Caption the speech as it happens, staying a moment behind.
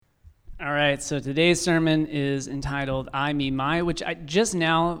All right, so today's sermon is entitled I, Me, My, which I just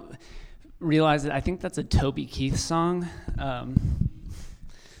now realized that I think that's a Toby Keith song.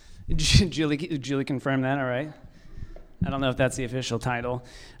 Julie confirmed that, all right? I don't know if that's the official title.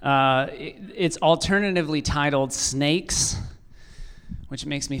 It's alternatively titled Snakes, which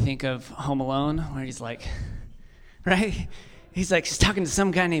makes me think of Home Alone, where he's like, right? He's like, she's talking to some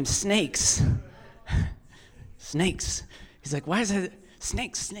guy named Snakes. Snakes. He's like, why is that?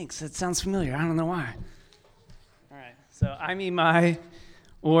 Snakes. That sounds familiar. I don't know why. All right, so I, Me, My,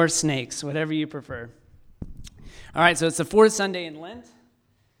 or Snakes, whatever you prefer. All right, so it's the fourth Sunday in Lent.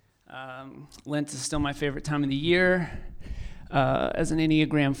 Lent is still my favorite time of the year as an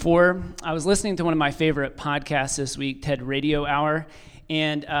Enneagram 4. I was listening to one of my favorite podcasts this week, TED Radio Hour,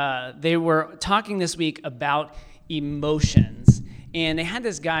 and they were talking this week about emotions. And they had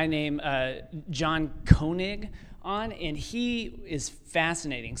this guy named John Koenig on, and he is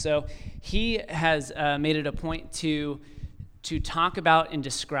fascinating. So he has made it a point to talk about and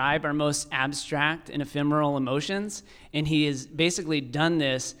describe our most abstract and ephemeral emotions, and he has basically done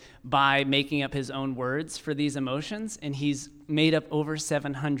this by making up his own words for these emotions, and he's made up over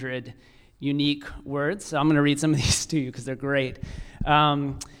 700 unique words. So I'm going to read some of these to you because they're great.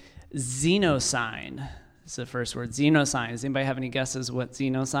 Xenosign is the first word. Xenosign. Does anybody have any guesses what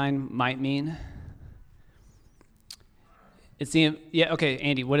xenosign might mean? Okay,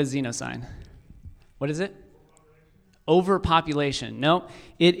 Andy, what is xenosign? What is it? Overpopulation. No,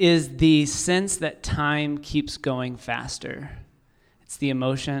 it is the sense that time keeps going faster. It's the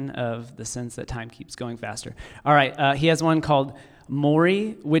emotion of the sense that time keeps going faster. All right, he has one called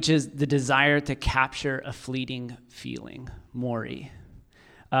mori, which is the desire to capture a fleeting feeling. Mori.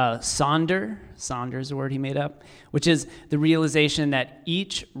 Sonder is a word he made up, which is the realization that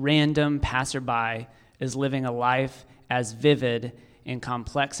each random passerby is living a life as vivid and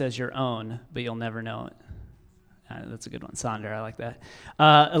complex as your own, but you'll never know it. That's a good one, Sonder, I like that.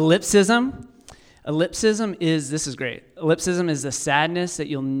 Ellipsism. This is great. Ellipsism is the sadness that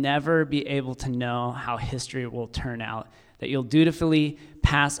you'll never be able to know how history will turn out, that you'll dutifully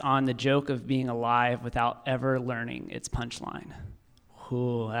pass on the joke of being alive without ever learning its punchline.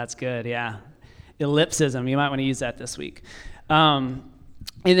 Ooh, that's good, yeah. Ellipsism, you might want to use that this week. And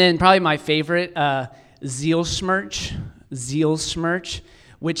then probably my favorite, Zielsmerch,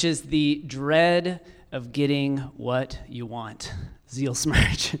 which is the dread of getting what you want.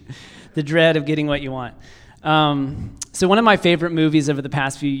 Zielsmerch, the dread of getting what you want. So one of my favorite movies over the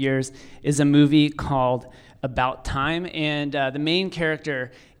past few years is a movie called About Time, and the main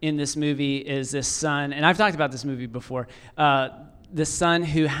character in this movie is this son, and I've talked about this movie before, the son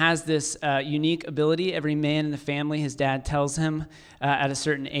who has this unique ability. Every man in the family, his dad tells him at a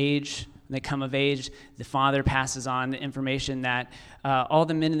certain age, when they come of age, the father passes on the information that all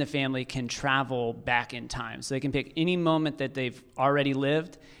the men in the family can travel back in time. So they can pick any moment that they've already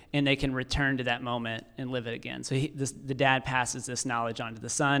lived, and they can return to that moment and live it again. So the dad passes this knowledge on to the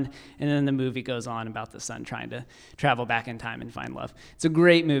son, and then the movie goes on about the son trying to travel back in time and find love. It's a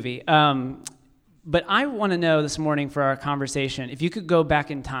great movie. But I want to know this morning for our conversation, if you could go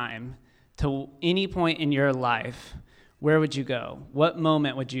back in time to any point in your life, where would you go? What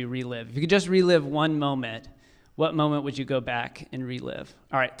moment would you relive? If you could just relive one moment, what moment would you go back and relive?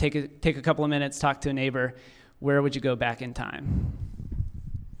 All right, take a couple of minutes, talk to a neighbor. Where would you go back in time?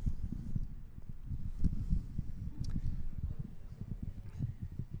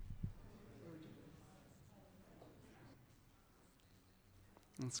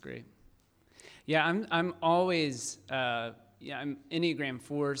 That's great. Yeah, I'm always I'm Enneagram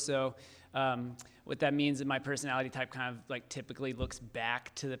 4, so what that means is my personality type kind of like typically looks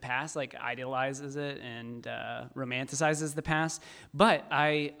back to the past, like idealizes it and romanticizes the past. But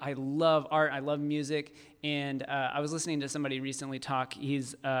I love art, I love music, and I was listening to somebody recently talk.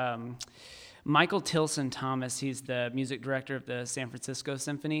 He's Michael Tilson Thomas. He's the music director of the San Francisco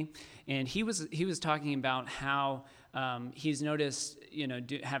Symphony, and he was talking about how he's noticed,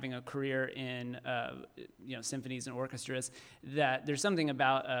 having a career in, symphonies and orchestras, that there's something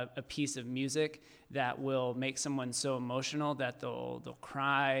about a piece of music that will make someone so emotional that they'll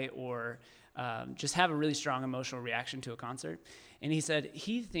cry or just have a really strong emotional reaction to a concert. And he said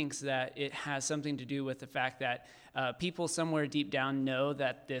he thinks that it has something to do with the fact that people somewhere deep down know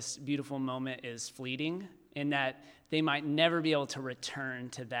that this beautiful moment is fleeting and that they might never be able to return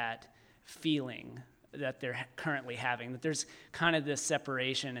to that feeling that they're currently having, that there's kind of this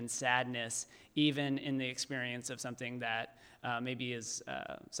separation and sadness even in the experience of something that maybe is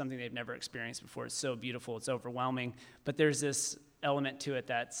something they've never experienced before. It's so beautiful, it's overwhelming, but there's this element to it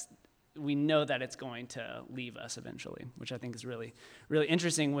that's we know that it's going to leave us eventually, which I think is really, really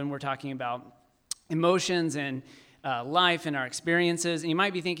interesting when we're talking about emotions and life and our experiences. And you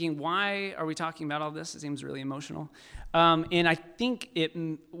might be thinking, why are we talking about all this? It seems really emotional. And I think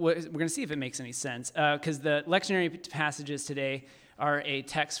we're going to see if it makes any sense, because the lectionary passages today are a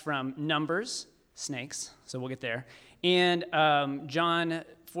text from Numbers, snakes, so we'll get there, and John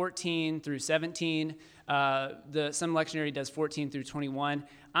 14 through 17. Some lectionary does 14 through 21.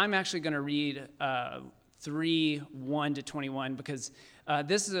 I'm actually going to read 3:1 to 21, because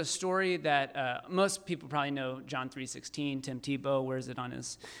this is a story that most people probably know. John 3:16, Tim Tebow wears it on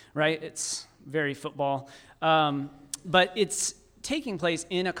his, right? It's very football. But it's taking place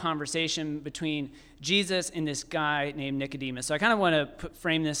in a conversation between Jesus and this guy named Nicodemus. So I kind of want to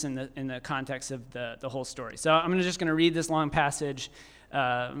frame this in the context of the whole story. So I'm just going to read this long passage.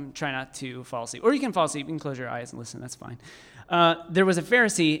 Try not to fall asleep. Or you can fall asleep. You can close your eyes and listen. That's fine. There was a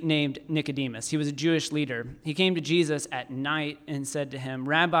Pharisee named Nicodemus. He was a Jewish leader. He came to Jesus at night and said to him,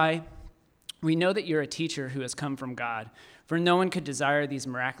 "Rabbi, we know that you're a teacher who has come from God, for no one could desire these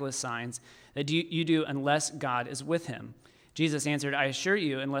miraculous signs that you do unless God is with him." Jesus answered, "I assure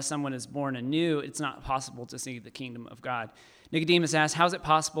you, unless someone is born anew, it's not possible to see the kingdom of God." Nicodemus asked, "How is it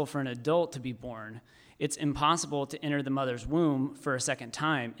possible for an adult to be born? It's impossible to enter the mother's womb for a second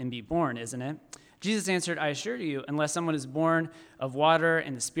time and be born, isn't it?" Jesus answered, "I assure you, unless someone is born of water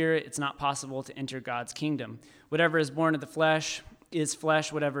and the Spirit, it's not possible to enter God's kingdom. Whatever is born of the flesh is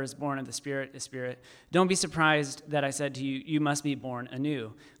flesh, whatever is born of the Spirit is spirit. Don't be surprised that I said to you, you must be born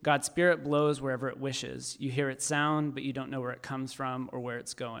anew. God's Spirit blows wherever it wishes. You hear its sound, but you don't know where it comes from or where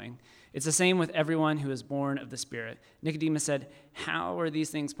it's going. It's the same with everyone who is born of the Spirit." Nicodemus said, "How are these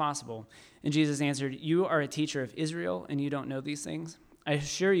things possible?" And Jesus answered, "You are a teacher of Israel, and you don't know these things? I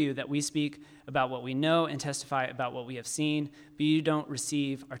assure you that we speak about what we know and testify about what we have seen, but you don't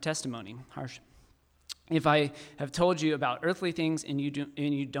receive our testimony." Harsh. "If I have told you about earthly things and you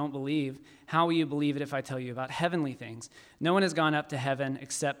don't believe, how will you believe it if I tell you about heavenly things? No one has gone up to heaven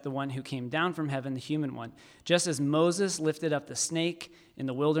except the one who came down from heaven, the human one. Just as Moses lifted up the snake in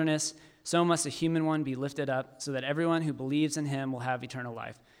the wilderness, so must the human one be lifted up, so that everyone who believes in him will have eternal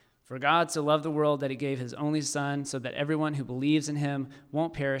life. For God so loved the world that he gave his only Son, so that everyone who believes in him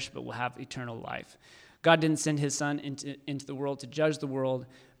won't perish but will have eternal life. God didn't send his Son into the world to judge the world,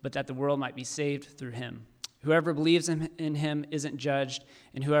 but that the world might be saved through him. Whoever believes in him isn't judged,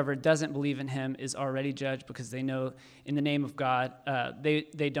 and whoever doesn't believe in him is already judged, because they know in the name of God,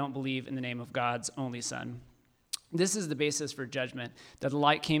 they don't believe in the name of God's only Son. This is the basis for judgment, that the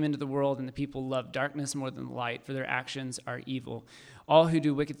light came into the world and the people loved darkness more than the light, for their actions are evil. All who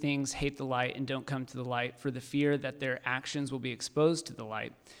do wicked things hate the light and don't come to the light for the fear that their actions will be exposed to the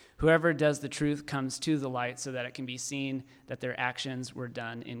light. Whoever does the truth comes to the light so that it can be seen that their actions were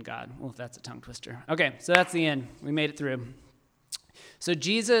done in God. Well, that's a tongue twister. Okay, so that's the end. We made it through. So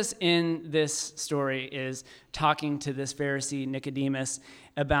Jesus in this story is talking to this Pharisee, Nicodemus,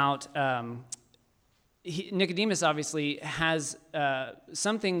 about... Nicodemus obviously has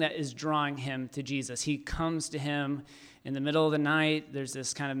something that is drawing him to Jesus. He comes to him in the middle of the night. There's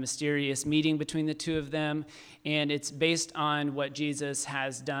this kind of mysterious meeting between the two of them, and it's based on what Jesus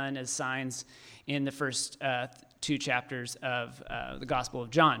has done as signs in the first 2 chapters of the Gospel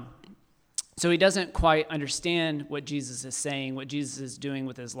of John. So he doesn't quite understand what Jesus is saying, what Jesus is doing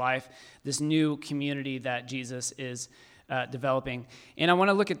with his life, this new community that Jesus is developing. And I want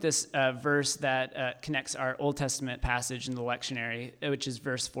to look at this verse that connects our Old Testament passage in the lectionary, which is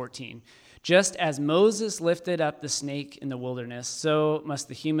verse 14. Just as Moses lifted up the snake in the wilderness, so must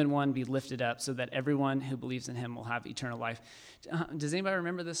the human one be lifted up, so that everyone who believes in him will have eternal life. Does anybody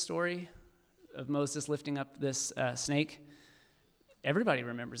remember this story of Moses lifting up this snake? Everybody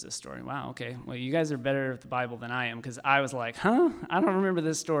remembers this story. Wow, okay. Well, you guys are better at the Bible than I am, because I was like, I don't remember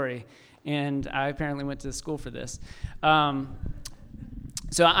this story. And I apparently went to school for this.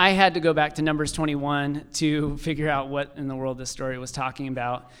 So I had to go back to Numbers 21 to figure out what in the world this story was talking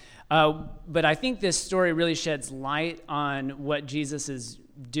about. But I think this story really sheds light on what Jesus is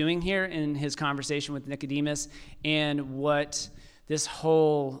doing here in his conversation with Nicodemus, and what this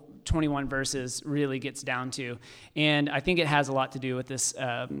whole 21 verses really gets down to. And I think it has a lot to do with this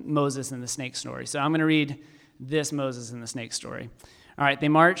Moses and the snake story. So I'm going to read this Moses and the snake story. All right, they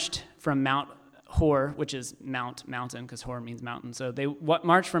marched from Mount Hor, which is mountain, because Hor means mountain. So they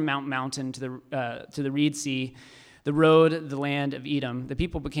marched from Mount Mountain to the Reed Sea, the road, the land of Edom. The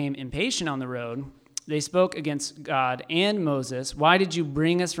people became impatient on the road. They spoke against God and Moses. "Why did you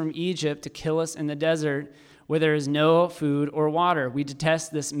bring us from Egypt to kill us in the desert, where there is no food or water? We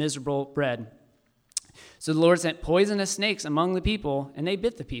detest this miserable bread." So the Lord sent poisonous snakes among the people, and they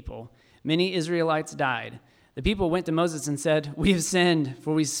bit the people. Many Israelites died. The people went to Moses and said, "We have sinned,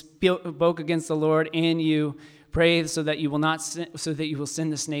 for we spoke against the Lord and you. Pray so that you will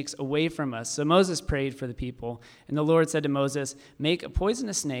send the snakes away from us." So Moses prayed for the people, and the Lord said to Moses, "Make a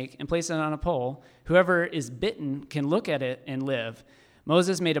poisonous snake and place it on a pole. Whoever is bitten can look at it and live."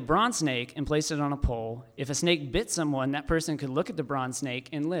 Moses made a bronze snake and placed it on a pole. If a snake bit someone, that person could look at the bronze snake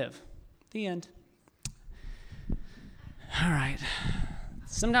and live. The end. All right.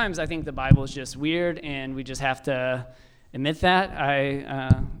 Sometimes I think the Bible is just weird, and we just have to admit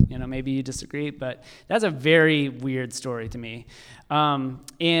that. Maybe you disagree, but that's a very weird story to me.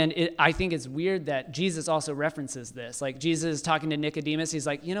 I think it's weird that Jesus also references this. Like, Jesus is talking to Nicodemus. He's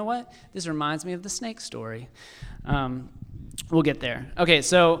like, you know what? This reminds me of the snake story. We'll get there. Okay,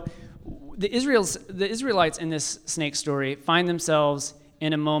 so the Israelites in this snake story find themselves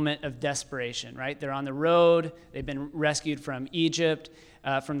in a moment of desperation, right? They're on the road. They've been rescued from Egypt,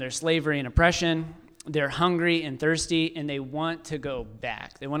 from their slavery and oppression. They're hungry and thirsty, and they want to go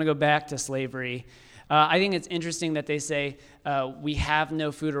back. They want to go back to slavery. I think it's interesting that they say, we have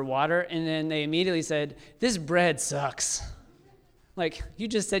no food or water, and then they immediately said, this bread sucks. Like, you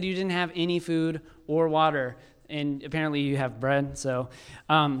just said you didn't have any food or water, and apparently you have bread. So,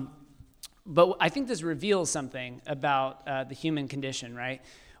 but I think this reveals something about the human condition, right?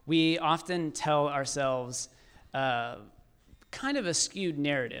 We often tell ourselves kind of a skewed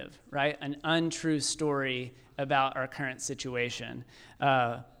narrative, right? An untrue story about our current situation.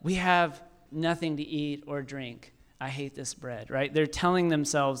 We have nothing to eat or drink. I hate this bread, right? They're telling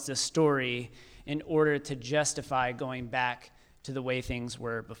themselves this story in order to justify going back to the way things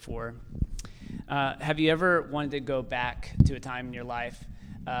were before. Have you ever wanted to go back to a time in your life,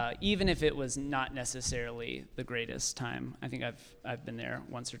 even if it was not necessarily the greatest time? I think I've been there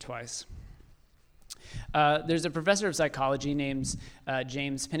once or twice. There's a professor of psychology named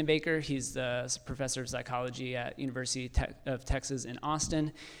James Pennebaker. He's the professor of psychology at University of Texas in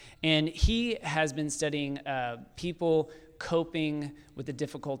Austin. And he has been studying people coping with the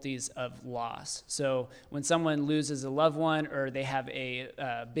difficulties of loss. So when someone loses a loved one or they have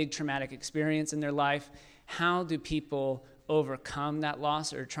a big traumatic experience in their life, how do people overcome that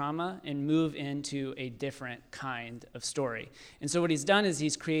loss or trauma and move into a different kind of story? And so what he's done is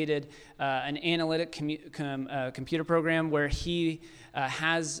he's created an analytic computer program where he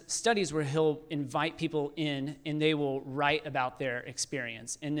has studies where he'll invite people in and they will write about their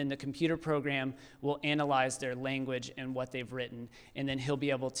experience. And then the computer program will analyze their language and what they've written. And then it'll be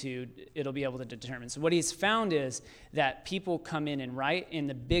able to determine. So what he's found is that people come in and write, and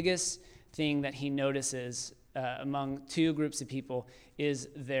the biggest thing that he notices among two groups of people is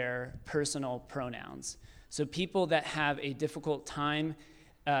their personal pronouns. So people that have a difficult time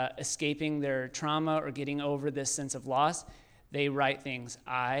escaping their trauma or getting over this sense of loss, they write things,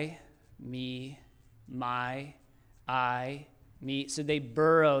 I, me, my, I, me. So they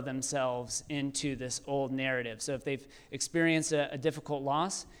burrow themselves into this old narrative. So if they've experienced a difficult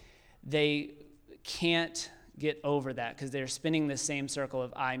loss, they can't get over that because they're spinning the same circle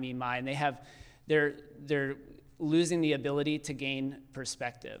of I, me, my, and they're losing the ability to gain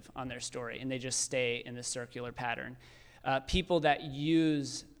perspective on their story, and they just stay in this circular pattern. People that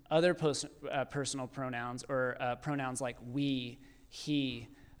use other personal pronouns or pronouns like we, he,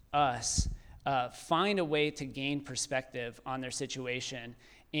 us, find a way to gain perspective on their situation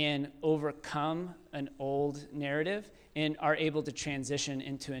and overcome an old narrative and are able to transition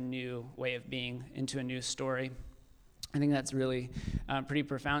into a new way of being, into a new story. I think that's really pretty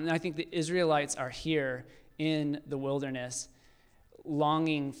profound. And I think the Israelites are here in the wilderness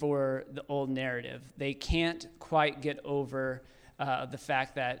longing for the old narrative. They can't quite get over the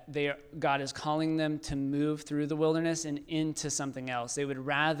fact that God is calling them to move through the wilderness and into something else. They would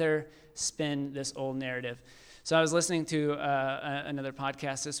rather spin this old narrative. So I was listening to another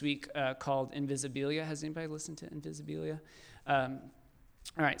podcast this week called Invisibilia. Has anybody listened to Invisibilia?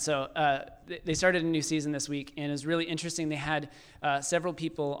 All right, so they started a new season this week, and it was really interesting. They had several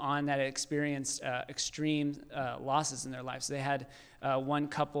people on that had experienced extreme losses in their lives. So they had one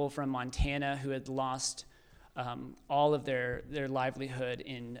couple from Montana who had lost all of their livelihood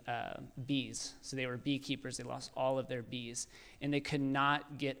in bees. So they were beekeepers. They lost all of their bees, and they could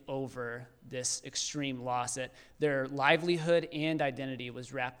not get over this extreme loss. That their livelihood and identity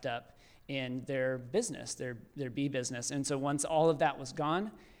was wrapped up in their business, their bee business. And so once all of that was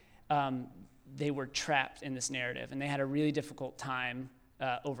gone, they were trapped in this narrative, and they had a really difficult time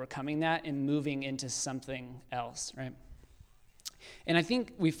overcoming that and moving into something else, right? And I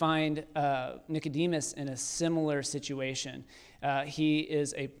think we find Nicodemus in a similar situation. He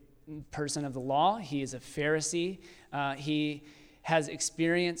is a person of the law. He is a Pharisee. He has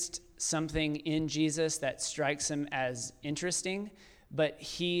experienced something in Jesus that strikes him as interesting, but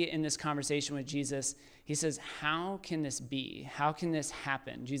he, in this conversation with Jesus, he says, how can this be? How can this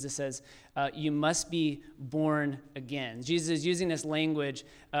happen? Jesus says, you must be born again. Jesus is using this language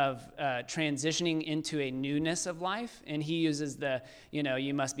of transitioning into a newness of life, and he uses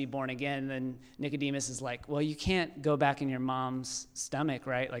you must be born again. And then Nicodemus is like, well, you can't go back in your mom's stomach,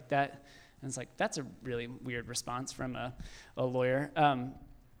 right? Like that. And it's like, that's a really weird response from a lawyer.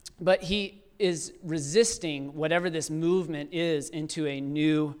 But he is resisting whatever this movement is into a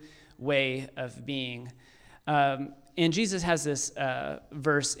new way of being. And Jesus has this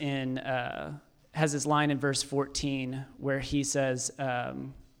has this line in verse 14 where he says, let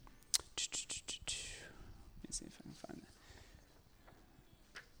me see if I can find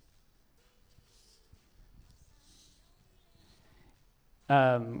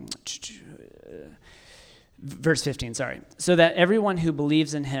that. Verse 15, sorry. So that everyone who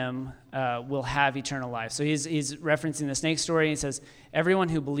believes in him will have eternal life. So he's referencing the snake story. And he says, everyone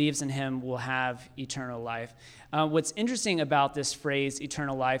who believes in him will have eternal life. What's interesting about this phrase,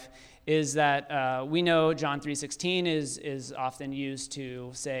 eternal life, is that we know John 3:16 is often used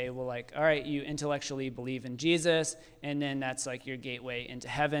to say, well, like, all right, you intellectually believe in Jesus, and then that's like your gateway into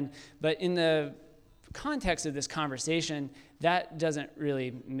heaven. But in the context of this conversation, that doesn't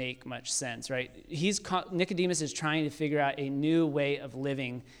really make much sense, right? Nicodemus is trying to figure out a new way of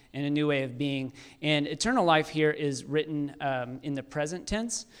living and a new way of being. And eternal life here is written in the present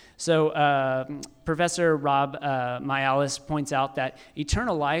tense. So Professor Rob Mialis points out that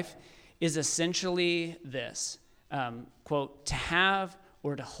eternal life is essentially this, quote, to have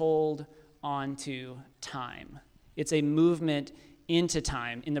or to hold onto time. It's a movement into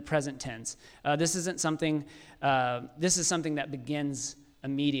time in the present tense. This is something that begins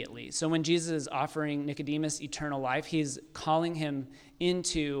immediately. So when Jesus is offering Nicodemus eternal life, he's calling him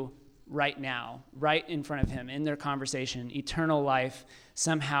into right now, right in front of him in their conversation. Eternal life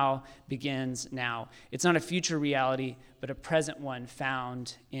somehow begins now. It's not a future reality, but a present one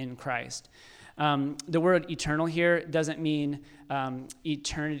found in Christ. The word eternal here doesn't mean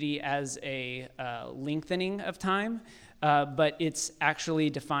eternity as a lengthening of time, but it's actually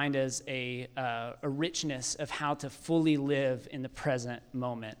defined as a richness of how to fully live in the present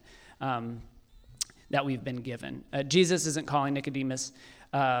moment that we've been given. Jesus isn't calling Nicodemus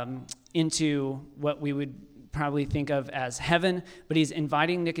into what we would probably think of as heaven, but he's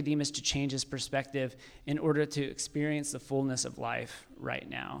inviting Nicodemus to change his perspective in order to experience the fullness of life right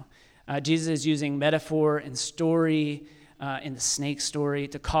now. Jesus is using metaphor and story in the snake story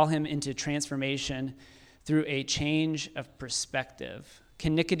to call him into transformation through a change of perspective.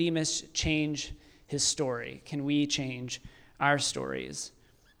 Can Nicodemus change his story? Can we change our stories?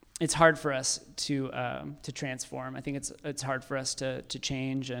 It's hard for us to transform. I think it's hard for us to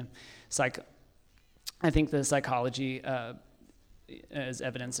change. I think the psychology is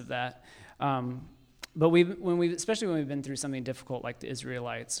evidence of that. But especially when we've been through something difficult like the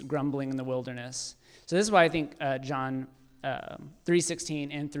Israelites, grumbling in the wilderness. So this is why I think John 3:16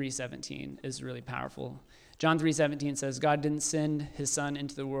 and 3:17 is really powerful. John 3:17 says, God didn't send his son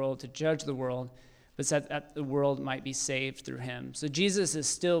into the world to judge the world, but said that the world might be saved through him. So Jesus is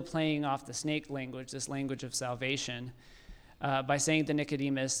still playing off the snake language, this language of salvation, by saying to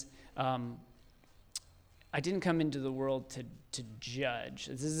Nicodemus, I didn't come into the world to judge.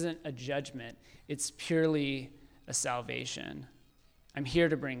 This isn't a judgment. It's purely a salvation. I'm here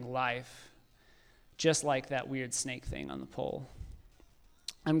to bring life, just like that weird snake thing on the pole.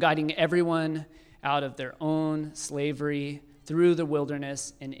 I'm guiding everyone out of their own slavery through the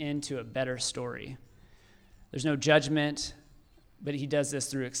wilderness and into a better story. There's no judgment, but he does this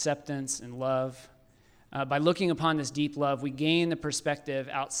through acceptance and love. By looking upon this deep love, we gain the perspective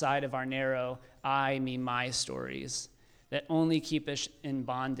outside of our narrow I, me, my stories that only keep us in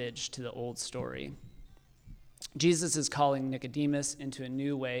bondage to the old story. Jesus is calling Nicodemus into a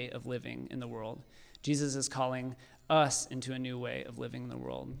new way of living in the world. Jesus is calling us into a new way of living in the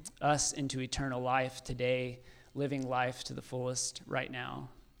world, us into eternal life today, living life to the fullest right now,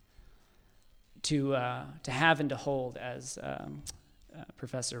 to have and to hold, as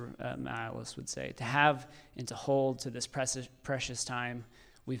Professor Mialis would say, to have and to hold to this precious time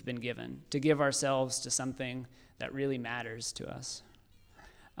we've been given, to give ourselves to something that really matters to us.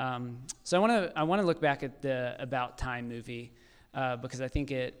 So I want to look back at the About Time movie because I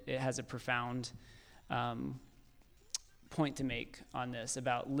think it has a profound point to make on this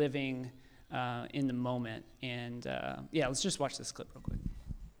about living in the moment. And let's just watch this clip real quick.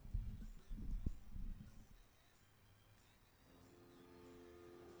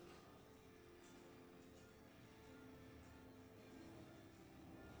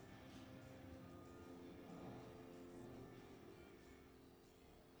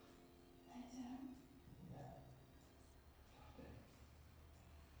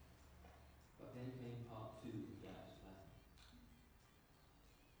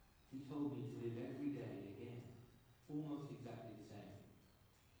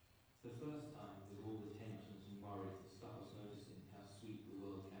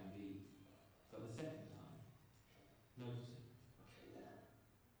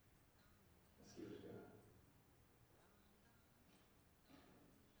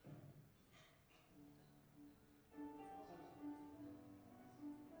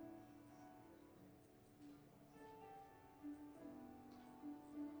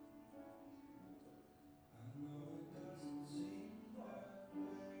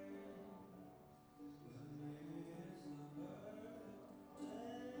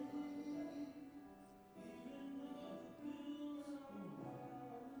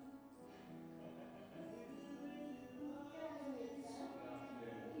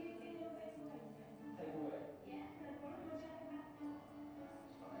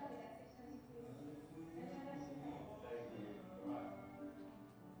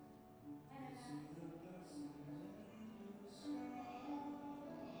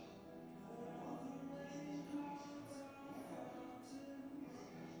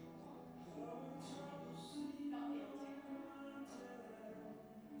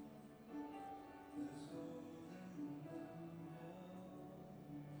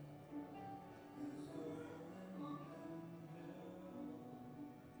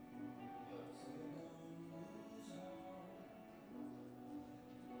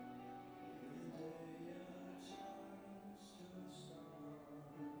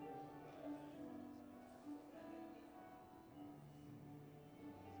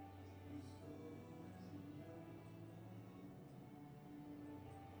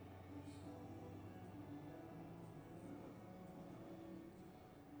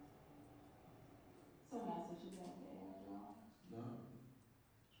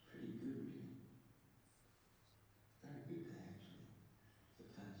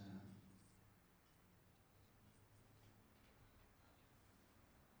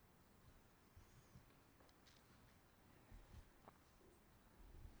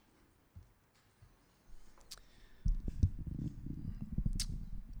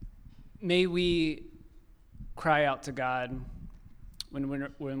 May we cry out to God when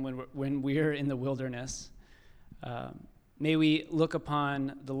we're in the wilderness. May we look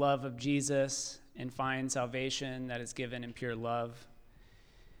upon the love of Jesus and find salvation that is given in pure love.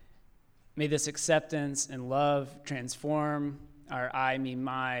 May this acceptance and love transform our I, me,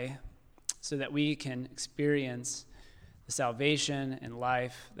 my, so that we can experience the salvation and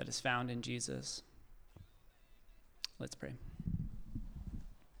life that is found in Jesus. Let's pray.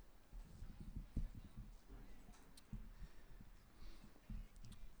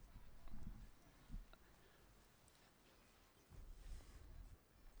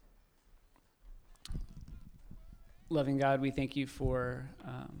 Loving God, we thank you for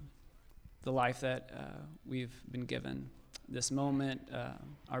the life that we've been given, this moment,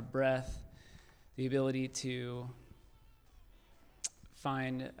 our breath, the ability to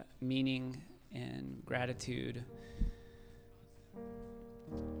find meaning and gratitude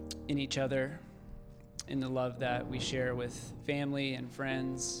in each other, in the love that we share with family and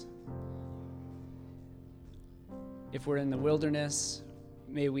friends. If we're in the wilderness,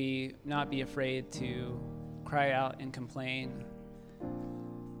 may we not be afraid to cry out and complain,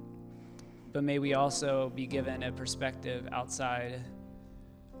 but may we also be given a perspective outside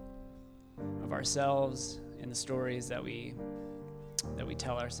of ourselves and the stories that we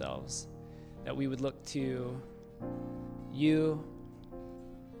tell ourselves, that we would look to you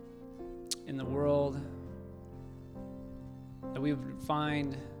in the world, that we would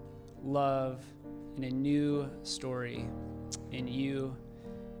find love in a new story in you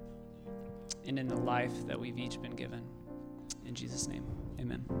and in the life that we've each been given. In Jesus' name,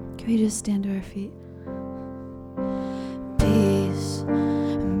 amen. Can we just stand to our feet? Peace,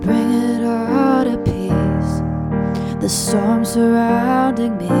 bring it all to peace. The storm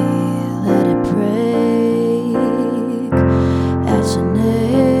surrounding me, let it break. At your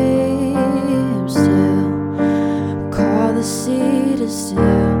name still, call the sea to still,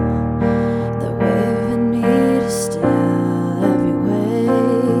 the wave in me to still every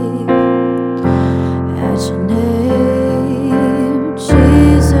wave. At your name,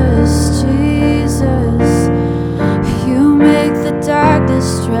 Jesus, Jesus, you make the darkness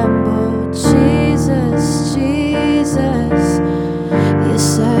tremble. Jesus, Jesus, you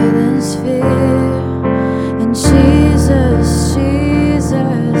silence fear. And Jesus,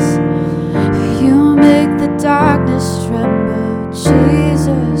 Jesus, you make the darkness tremble.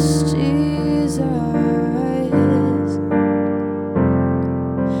 Jesus, Jesus,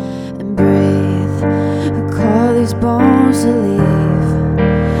 and breathe. Call these bones to leave,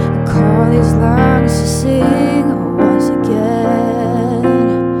 call these lungs to sing once again.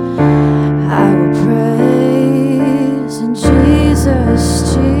 I will praise, and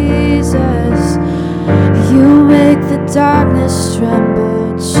Jesus, Jesus, you make the darkness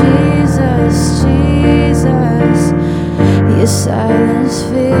tremble. Jesus, Jesus, you silence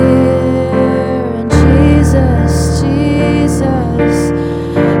fear. And Jesus, Jesus,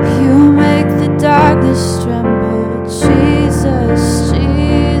 you make the darkness tremble. Jesus,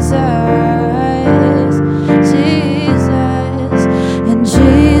 Jesus, Jesus, and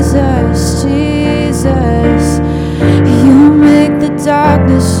Jesus, Jesus, you make the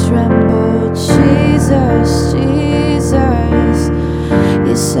darkness tremble. Jesus, Jesus,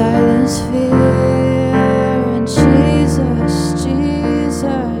 you silence fear. And Jesus,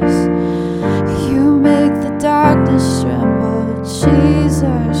 Jesus, you make the darkness tremble.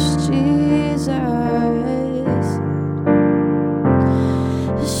 Jesus, Jesus,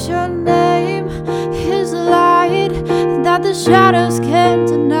 your name is light that the shadows can't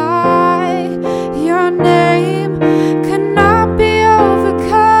deny. Your name cannot be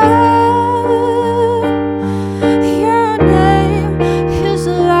overcome. Your name is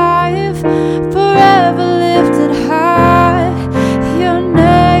alive, forever lifted high. Your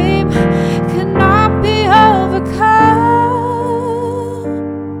name cannot be overcome.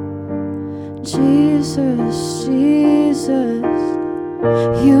 Jesus, Jesus,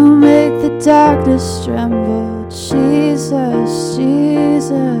 you make the darkness tremble. Jesus,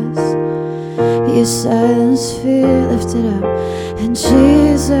 Jesus, you silence fear, lift it up. And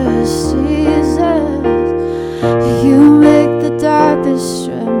Jesus, Jesus, you make the darkness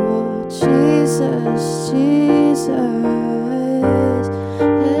tremble. Jesus, Jesus,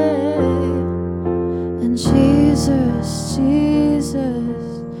 hey. And Jesus, Jesus,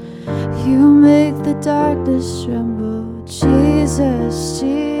 you make the darkness tremble. Jesus,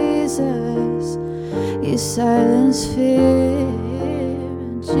 Jesus, you silence fear.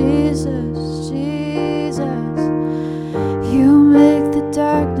 And Jesus,